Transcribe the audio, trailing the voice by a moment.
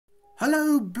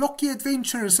Hello blocky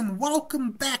adventurers and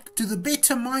welcome back to the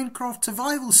Better Minecraft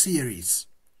Survival series.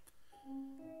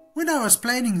 When I was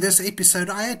planning this episode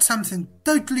I had something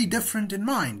totally different in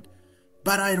mind,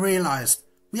 but I realized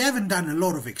we haven't done a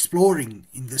lot of exploring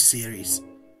in this series.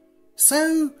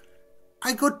 So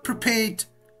I got prepared,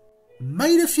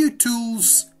 made a few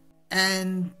tools,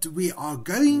 and we are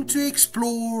going to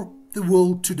explore the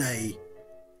world today.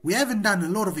 We haven't done a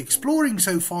lot of exploring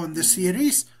so far in this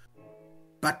series,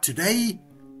 but today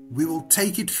we will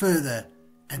take it further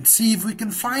and see if we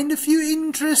can find a few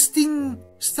interesting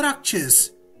structures.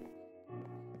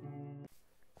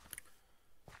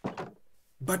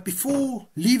 But before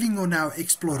leaving on our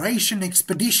exploration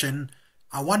expedition,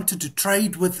 I wanted to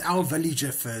trade with our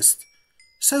villager first.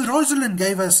 So Rosalind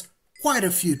gave us quite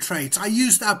a few trades. I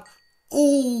used up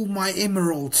all my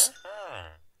emeralds.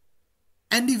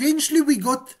 And eventually we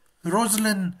got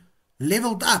Rosalind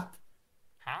leveled up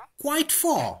quite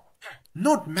far.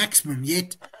 Not maximum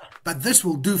yet, but this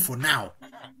will do for now.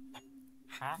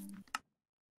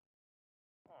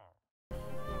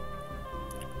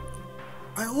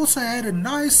 I also had a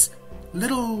nice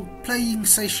little playing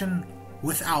session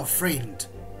with our friend,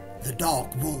 the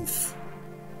Dark Wolf.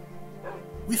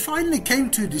 We finally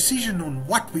came to a decision on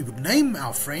what we would name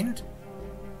our friend.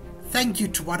 Thank you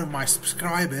to one of my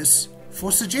subscribers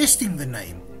for suggesting the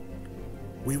name.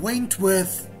 We went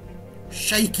with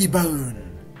Shaky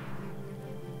Bone.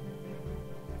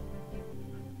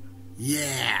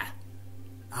 Yeah,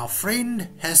 our friend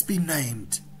has been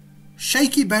named.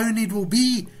 Shaky Bone it will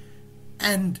be,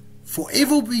 and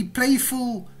forever be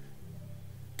playful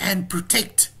and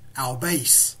protect our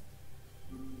base.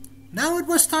 Now it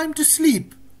was time to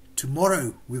sleep.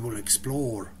 Tomorrow we will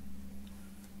explore.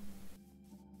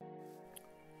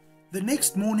 The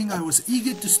next morning I was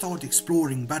eager to start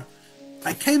exploring, but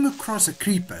I came across a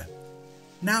creeper.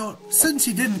 Now, since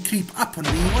he didn't creep up on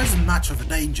me, he wasn't much of a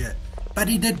danger, but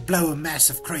he did blow a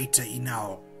massive crater in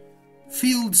our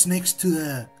fields next to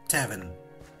the tavern.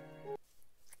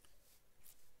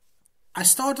 I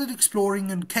started exploring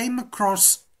and came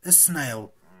across a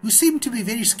snail who seemed to be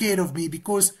very scared of me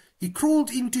because he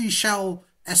crawled into his shell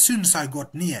as soon as I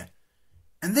got near.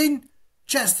 And then,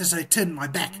 just as I turned my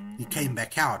back, he came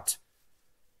back out.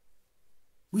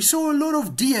 We saw a lot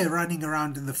of deer running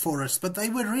around in the forest, but they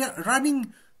were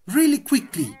running really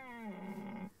quickly.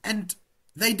 And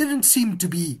they didn't seem to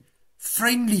be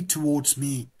friendly towards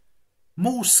me.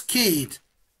 More scared,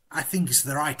 I think is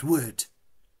the right word.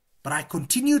 But I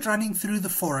continued running through the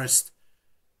forest,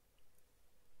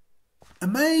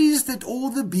 amazed at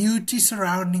all the beauty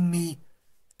surrounding me,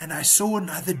 and I saw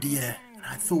another deer, and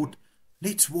I thought,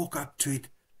 let's walk up to it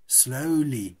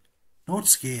slowly, not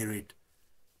scare it.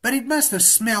 But it must have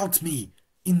smelt me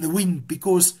in the wind,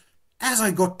 because as I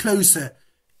got closer,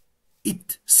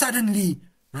 it suddenly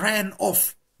ran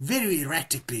off very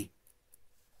erratically.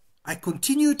 I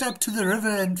continued up to the river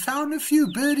and found a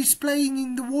few birdies playing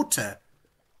in the water.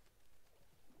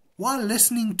 While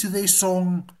listening to their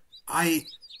song, I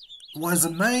was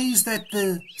amazed at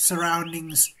the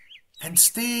surroundings and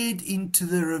stared into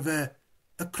the river,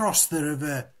 across the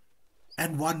river,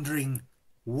 and wondering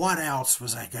what else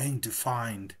was I going to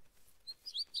find.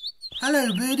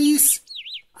 Hello birdies,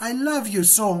 I love your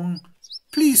song.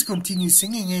 Please continue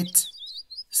singing it.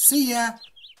 See ya.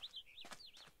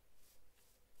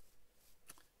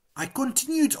 I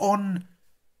continued on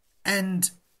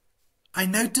and I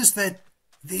noticed that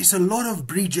there's a lot of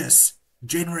bridges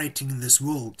generating in this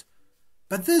world.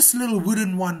 But this little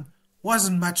wooden one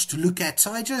wasn't much to look at,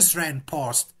 so I just ran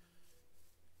past.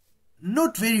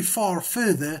 Not very far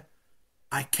further,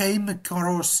 I came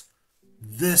across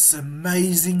this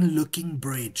amazing looking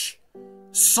bridge.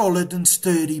 Solid and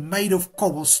sturdy, made of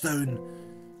cobblestone.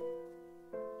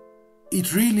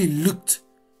 It really looked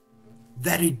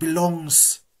that it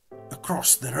belongs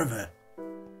across the river.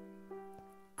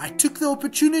 I took the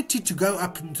opportunity to go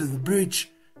up into the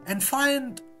bridge and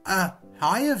find a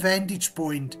higher vantage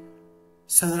point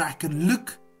so that I can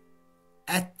look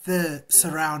at the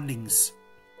surroundings.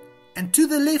 And to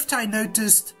the left I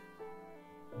noticed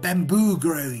bamboo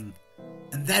growing,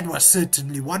 and that was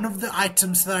certainly one of the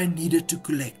items that I needed to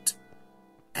collect,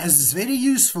 as it's very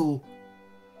useful.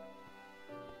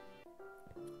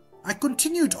 I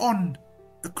continued on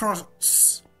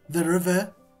across the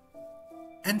river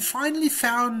and finally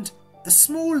found a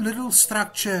small little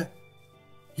structure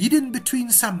hidden between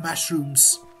some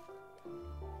mushrooms.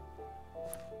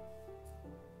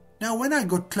 Now when I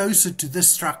got closer to this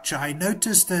structure I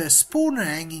noticed a spawner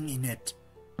hanging in it.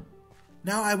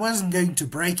 Now I wasn't going to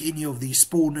break any of these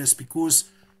spawners because,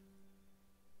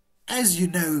 as you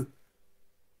know,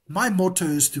 my motto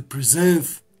is to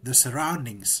preserve the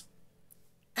surroundings.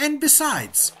 And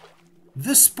besides,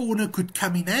 this spawner could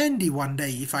come in handy one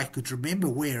day if I could remember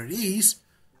where it is,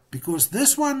 because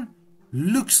this one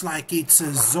looks like it's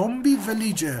a zombie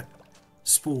villager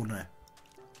spawner.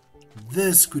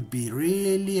 This could be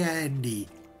really handy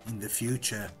in the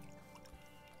future.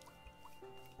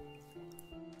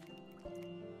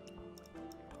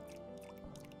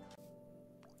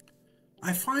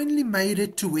 I finally made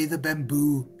it to where the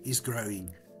bamboo is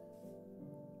growing,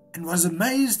 and was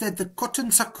amazed at the cotton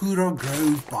sakura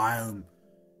grove biome.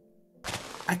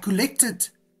 I collected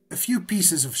a few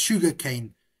pieces of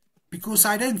sugarcane because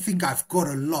I don't think I've got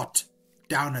a lot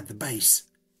down at the base.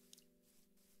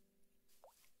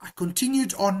 I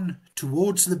continued on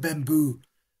towards the bamboo,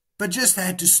 but just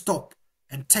had to stop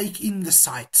and take in the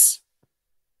sights.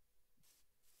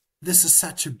 This is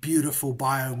such a beautiful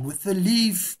biome with the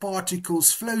leaf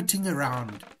particles floating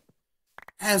around.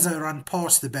 As I ran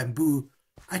past the bamboo,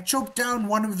 I chopped down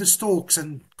one of the stalks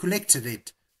and collected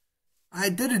it. I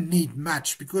didn't need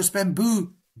much because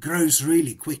bamboo grows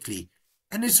really quickly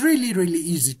and it's really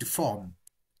easy to farm.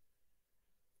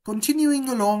 Continuing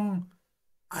along,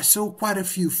 I saw quite a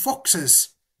few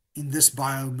foxes in this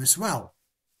biome as well.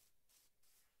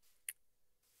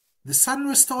 The sun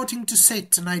was starting to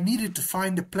set and I needed to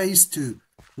find a place to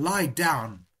lie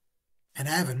down and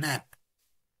have a nap.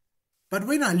 But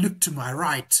when I looked to my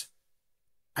right,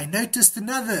 I noticed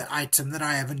another item that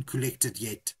I haven't collected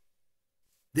yet.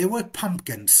 There were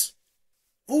pumpkins,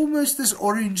 almost as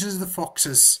orange as the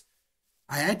foxes.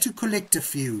 I had to collect a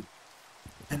few,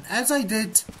 and as I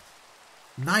did,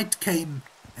 night came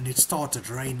and it started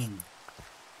raining.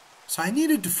 So I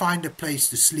needed to find a place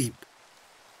to sleep.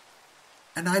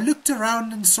 And I looked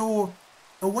around and saw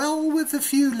a well with a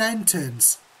few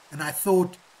lanterns, and I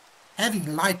thought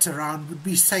having light around would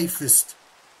be safest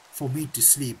for me to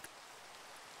sleep.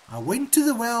 I went to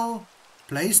the well,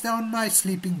 placed down my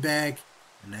sleeping bag,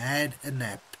 and had a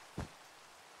nap.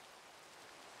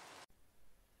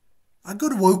 I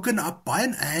got woken up by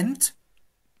an ant.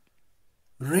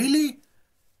 Really?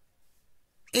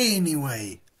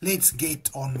 Anyway, let's get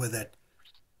on with it.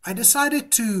 I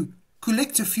decided to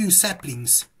collect a few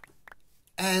saplings,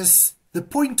 as the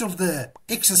point of the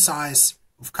exercise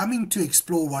of coming to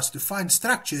explore was to find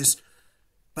structures,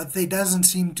 but there doesn't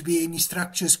seem to be any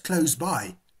structures close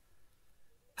by.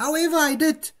 However, I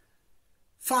did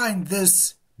find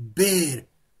this bear,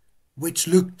 which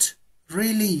looked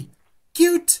really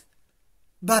cute,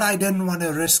 but I didn't want to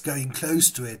risk going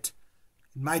close to it.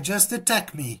 It might just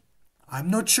attack me. I'm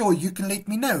not sure. You can let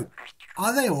me know.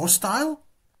 Are they hostile?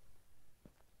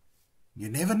 You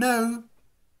never know.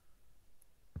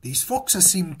 These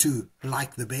foxes seem to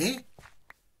like the bear.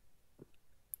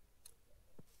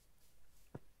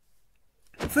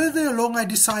 Further along, I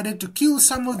decided to kill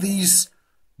some of these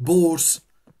boars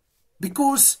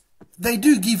because they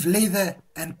do give leather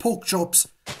and pork chops,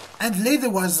 and leather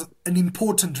was an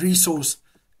important resource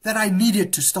that I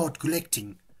needed to start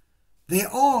collecting. There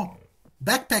are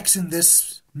backpacks in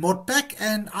this mod pack,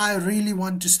 and I really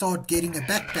want to start getting a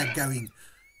backpack going.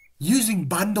 Using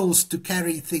bundles to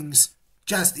carry things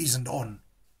just isn't on.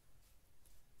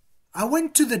 I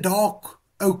went to the dark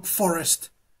oak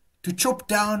forest to chop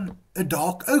down a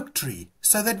dark oak tree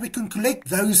so that we can collect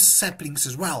those saplings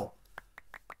as well.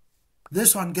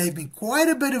 This one gave me quite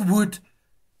a bit of wood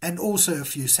and also a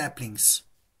few saplings.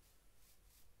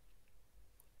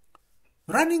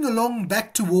 Running along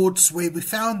back towards where we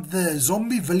found the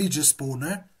zombie villager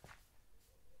spawner,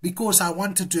 because I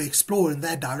wanted to explore in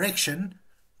that direction,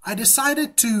 I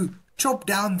decided to chop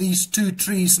down these two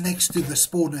trees next to the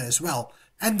spawner as well.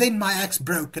 And then my axe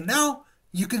broke. And now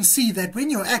you can see that when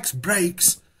your axe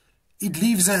breaks, it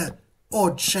leaves a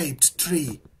odd-shaped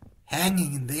tree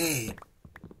hanging in the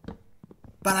air.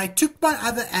 But I took my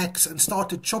other axe and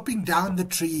started chopping down the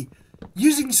tree,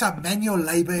 using some manual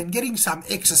labor and getting some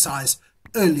exercise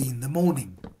early in the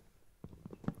morning.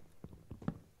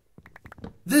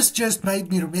 This just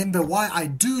made me remember why I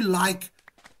do like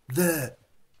the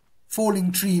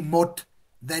falling tree mod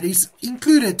that is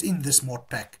included in this mod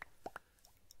pack.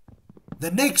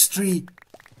 The next tree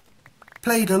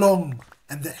played along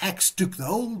and the axe took the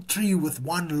whole tree with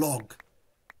one log.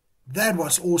 That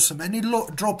was awesome, and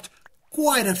it dropped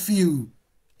quite a few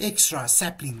extra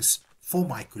saplings for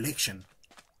my collection.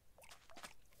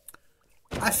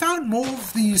 I found more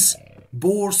of these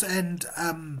boars and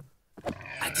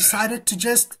I decided to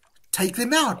just take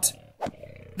them out.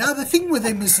 Now the thing with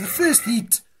them is the first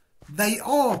hit, they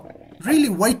are really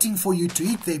waiting for you to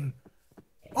eat them.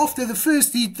 After the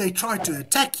first hit they try to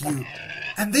attack you,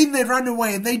 and then they run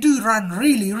away, and they do run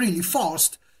really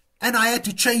fast, and I had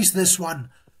to chase this one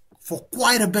for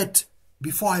quite a bit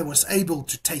before I was able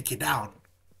to take it down.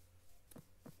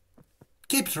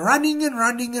 Kept running and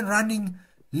running and running,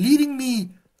 leading me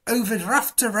over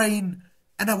rough terrain,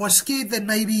 and I was scared that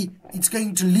maybe it's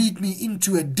going to lead me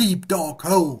into a deep dark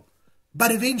hole.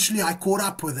 But eventually I caught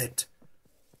up with it.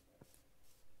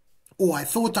 Or I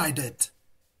thought I did.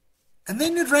 And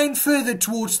then it ran further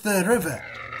towards the river,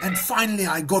 and finally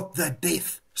I got the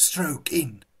death stroke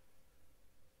in.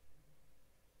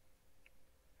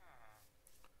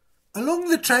 Along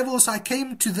the travels I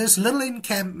came to this little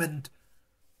encampment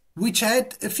which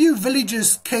had a few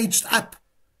villagers caged up.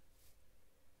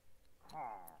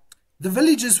 The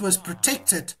villagers was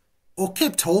protected or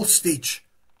kept hostage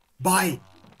by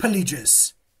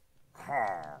pillagers.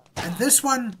 And this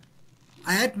one,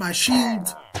 I had my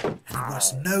shield and it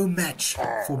was no match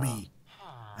for me.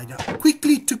 I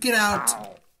quickly took it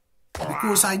out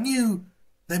because I knew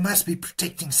they must be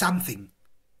protecting something.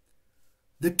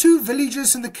 The two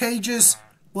villagers in the cages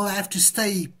will have to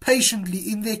stay patiently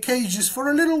in their cages for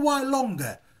a little while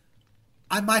longer.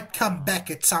 I might come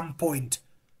back at some point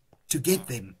to get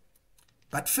them.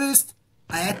 But first,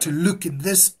 I had to look in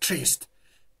this chest.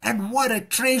 And what a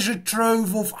treasure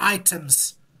trove of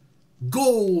items!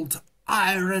 Gold,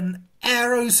 iron,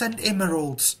 arrows and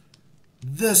emeralds.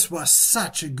 This was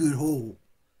such a good haul.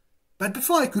 But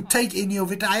before I could take any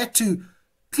of it, I had to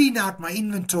clean out my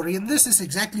inventory. And this is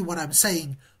exactly what I'm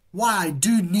saying, why I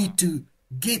do need to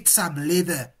get some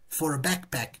leather for a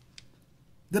backpack.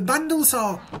 The bundles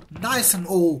are nice and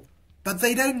all, but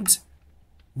they don't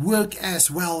work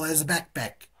as well as a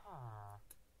backpack.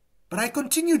 But I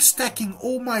continued stacking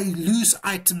all my loose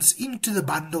items into the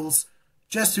bundles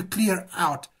just to clear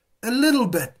out a little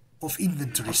bit of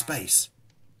inventory space.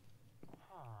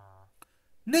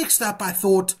 Next up, I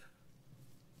thought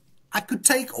I could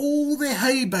take all the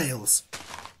hay bales.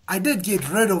 I did get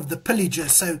rid of the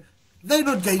pillagers, so they're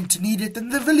not going to need it,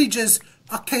 and the villagers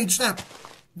are caged up.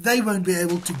 They won't be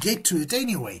able to get to it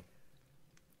anyway.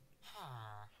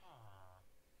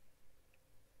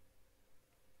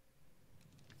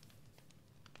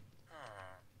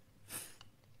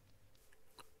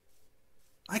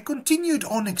 I continued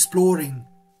on exploring,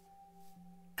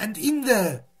 and in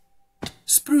the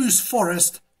spruce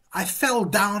forest I fell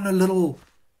down a little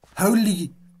hole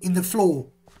in the floor,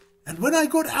 and when I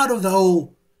got out of the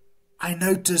hole I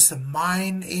noticed a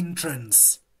mine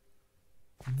entrance.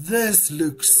 This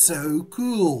looks so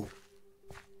cool.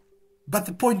 But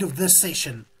the point of this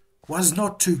session was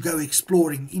not to go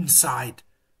exploring inside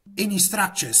any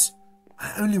structures.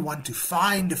 I only want to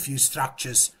find a few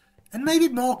structures and maybe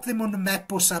mark them on a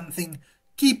map or something,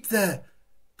 keep the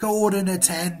coordinates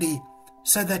handy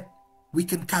so that we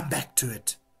can come back to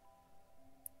it.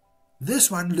 This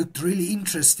one looked really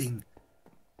interesting.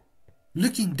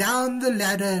 Looking down the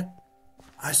ladder,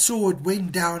 I saw it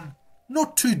went down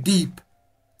not too deep,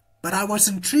 but I was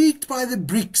intrigued by the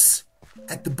bricks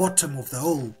at the bottom of the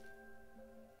hole.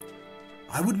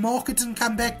 I would mark it and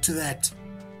come back to that,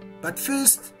 but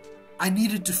first I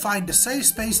needed to find a safe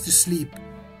space to sleep,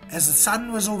 as the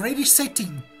sun was already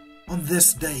setting on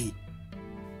this day.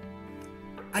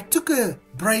 I took a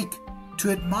break to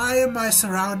admire my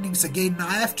surroundings again.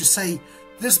 I have to say,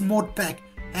 this mod pack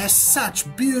has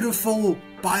such beautiful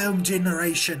biome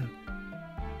generation.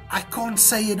 I can't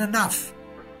say it enough.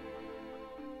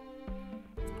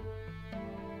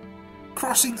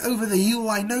 Crossing over the hill,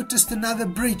 I noticed another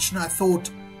bridge and I thought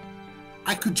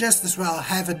I could just as well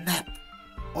have a nap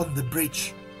on the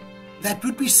bridge. That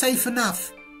would be safe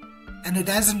enough, and it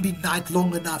hasn't been night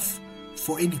long enough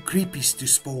for any creepies to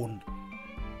spawn.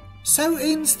 So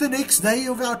ends the next day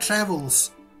of our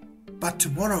travels, but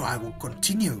tomorrow I will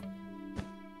continue.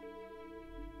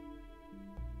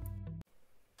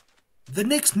 The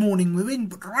next morning we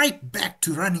went right back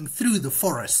to running through the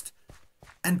forest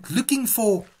and looking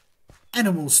for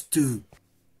animals to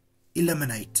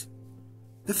eliminate.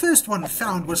 The first one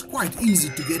found was quite easy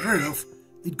to get rid of.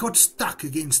 It got stuck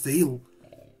against the hill.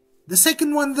 The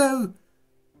second one though,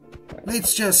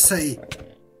 let's just say,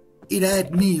 it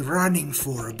had me running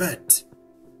for a bit.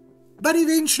 But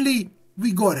eventually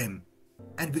we got him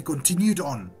and we continued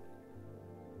on.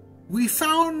 We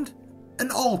found an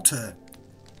altar,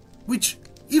 which,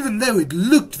 even though it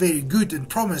looked very good and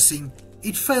promising,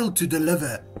 it failed to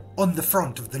deliver on the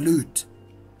front of the loot.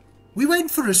 We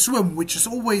went for a swim, which is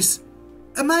always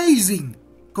amazing,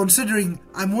 considering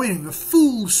I'm wearing a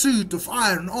full suit of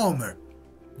iron armor.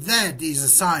 That is a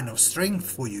sign of strength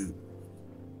for you.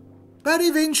 But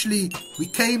eventually we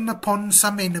came upon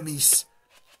some enemies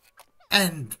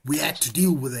and we had to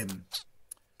deal with them.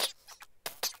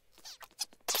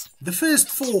 The first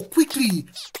four quickly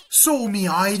saw me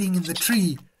hiding in the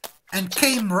tree and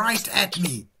came right at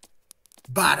me.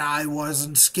 But I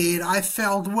wasn't scared. I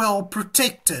felt well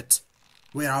protected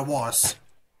where I was.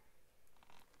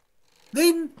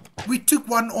 Then we took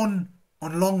one on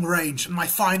long range, and my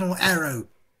final arrow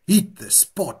hit the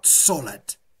spot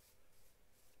solid.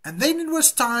 And then it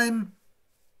was time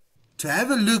to have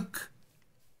a look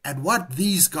at what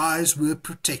these guys were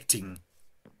protecting.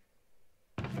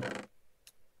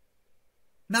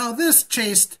 Now this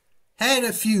chest had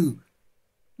a few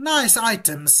nice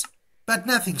items, but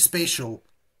nothing special.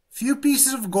 Few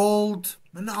pieces of gold,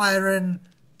 an iron,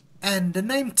 and a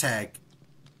name tag.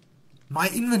 My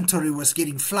inventory was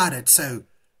getting flooded, so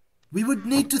we would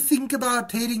need to think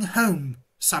about heading home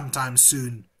sometime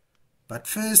soon. But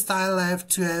first I'll have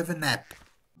to have a nap.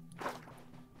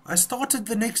 I started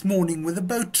the next morning with a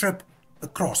boat trip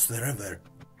across the river.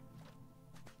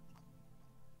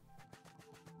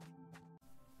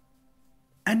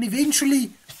 And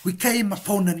eventually we came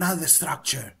upon another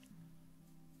structure.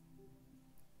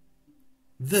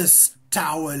 This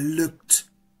tower looked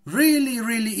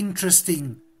really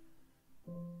interesting,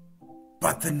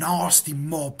 but the nasty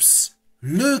mobs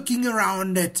lurking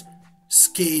around it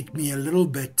scared me a little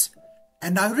bit,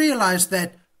 and I realized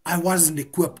that I wasn't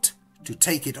equipped to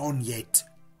take it on yet.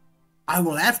 I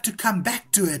will have to come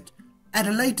back to it at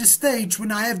a later stage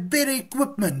when I have better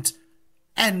equipment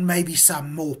and maybe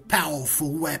some more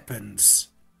powerful weapons.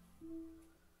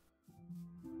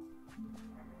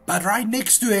 But right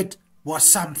next to it was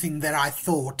something that I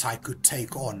thought I could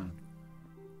take on.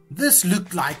 This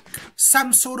looked like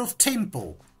some sort of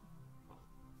temple.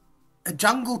 A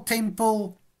jungle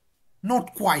temple,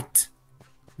 not quite.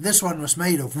 This one was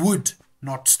made of wood,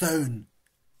 not stone.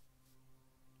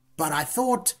 But I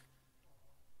thought,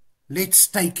 let's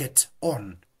take it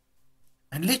on.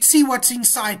 And let's see what's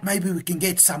inside. Maybe we can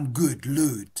get some good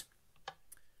loot.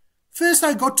 First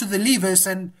I got to the levers,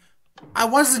 and I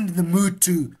wasn't in the mood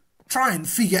to try and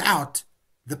figure out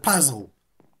the puzzle.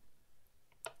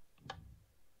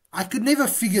 I could never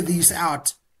figure these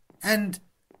out, and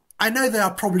I know they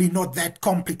are probably not that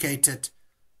complicated,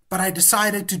 but I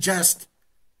decided to just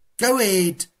go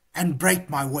ahead and break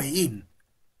my way in.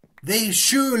 There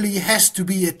surely has to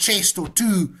be a chest or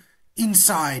two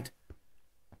inside,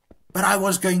 but I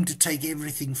was going to take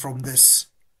everything from this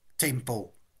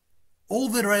temple. All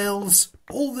the rails,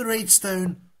 all the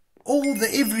redstone, all the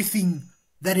everything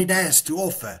that it has to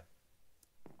offer.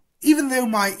 Even though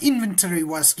my inventory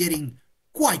was getting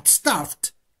quite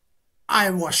stuffed, I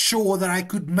was sure that I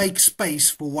could make space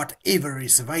for whatever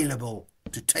is available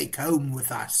to take home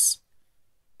with us.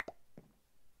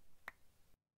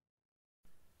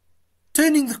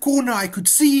 Turning the corner, I could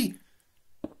see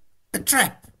a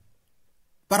trap,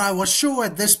 but I was sure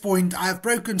at this point I have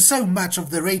broken so much of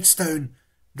the redstone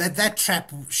that that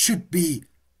trap should be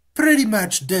pretty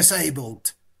much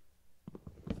disabled,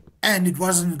 and it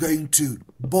wasn't going to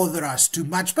bother us too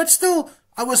much. But still,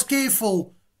 I was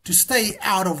careful to stay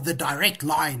out of the direct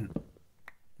line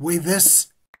where this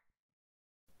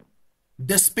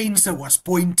dispenser was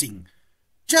pointing,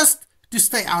 just to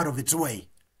stay out of its way.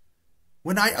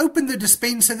 When I opened the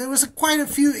dispenser, there was quite a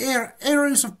few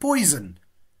arrows of poison,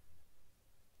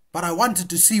 but I wanted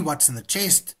to see what's in the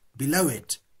chest below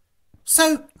it,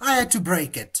 so I had to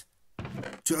break it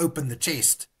to open the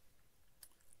chest.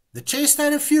 The chest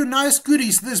had a few nice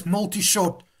goodies. This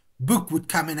multi-shot book would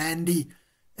come in handy,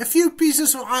 a few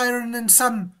pieces of iron and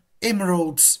some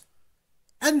emeralds,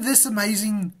 and this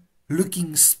amazing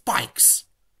looking spikes.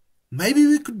 Maybe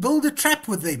we could build a trap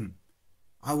with them.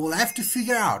 I will have to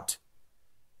figure out.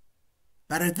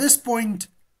 But at this point,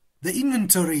 the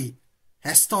inventory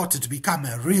has started to become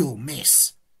a real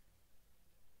mess.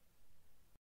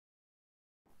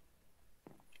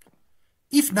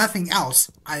 If nothing else,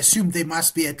 I assumed there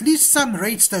must be at least some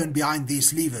redstone behind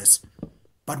these levers.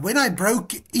 But when I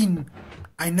broke in,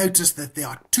 I noticed that there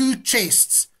are 2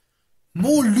 chests,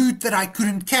 more loot that I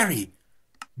couldn't carry,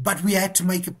 but we had to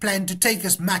make a plan to take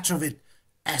as much of it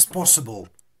as possible.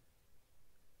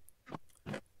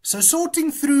 So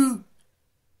sorting through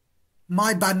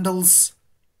my bundles,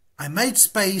 I made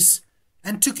space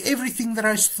and took everything that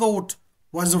I thought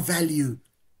was of value,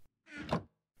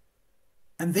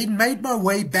 and then made my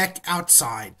way back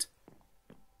outside.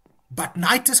 But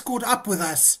night has caught up with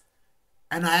us,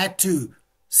 and I had to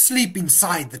sleep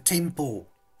inside the temple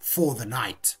for the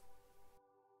night.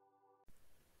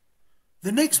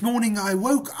 The next morning I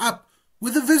woke up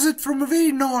with a visit from a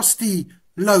very nasty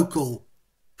local,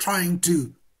 trying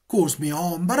to cause me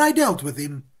harm, but I dealt with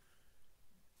him,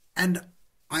 and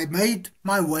I made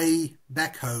my way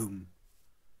back home.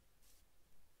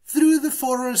 Through the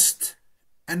forest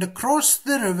and across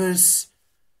the rivers,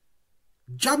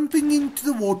 jumping into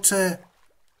the water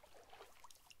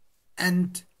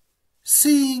and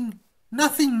seeing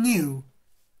nothing new,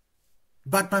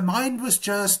 but my mind was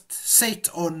just set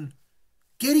on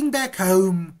getting back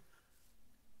home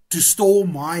to store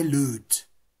my loot.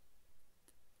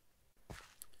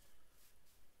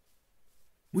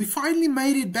 We finally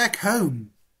made it back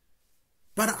home,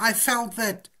 but I felt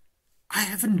that I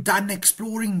haven't done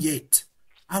exploring yet.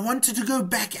 I wanted to go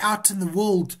back out in the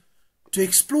world to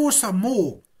explore some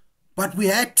more, but we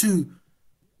had to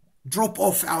drop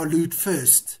off our loot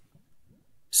first.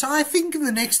 So I think in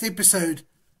the next episode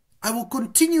I will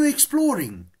continue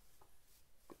exploring.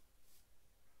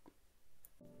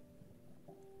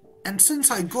 And since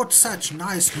I got such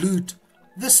nice loot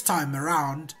this time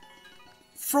around,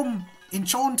 from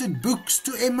enchanted books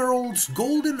to emeralds,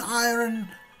 golden iron,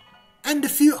 and a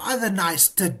few other nice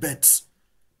tidbits,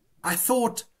 I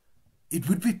thought it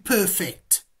would be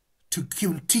perfect to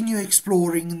continue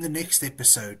exploring in the next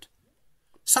episode.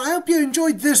 So I hope you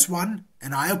enjoyed this one,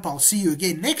 and I hope I'll see you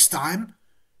again next time.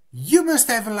 You must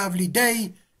have a lovely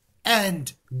day,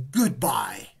 and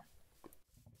goodbye.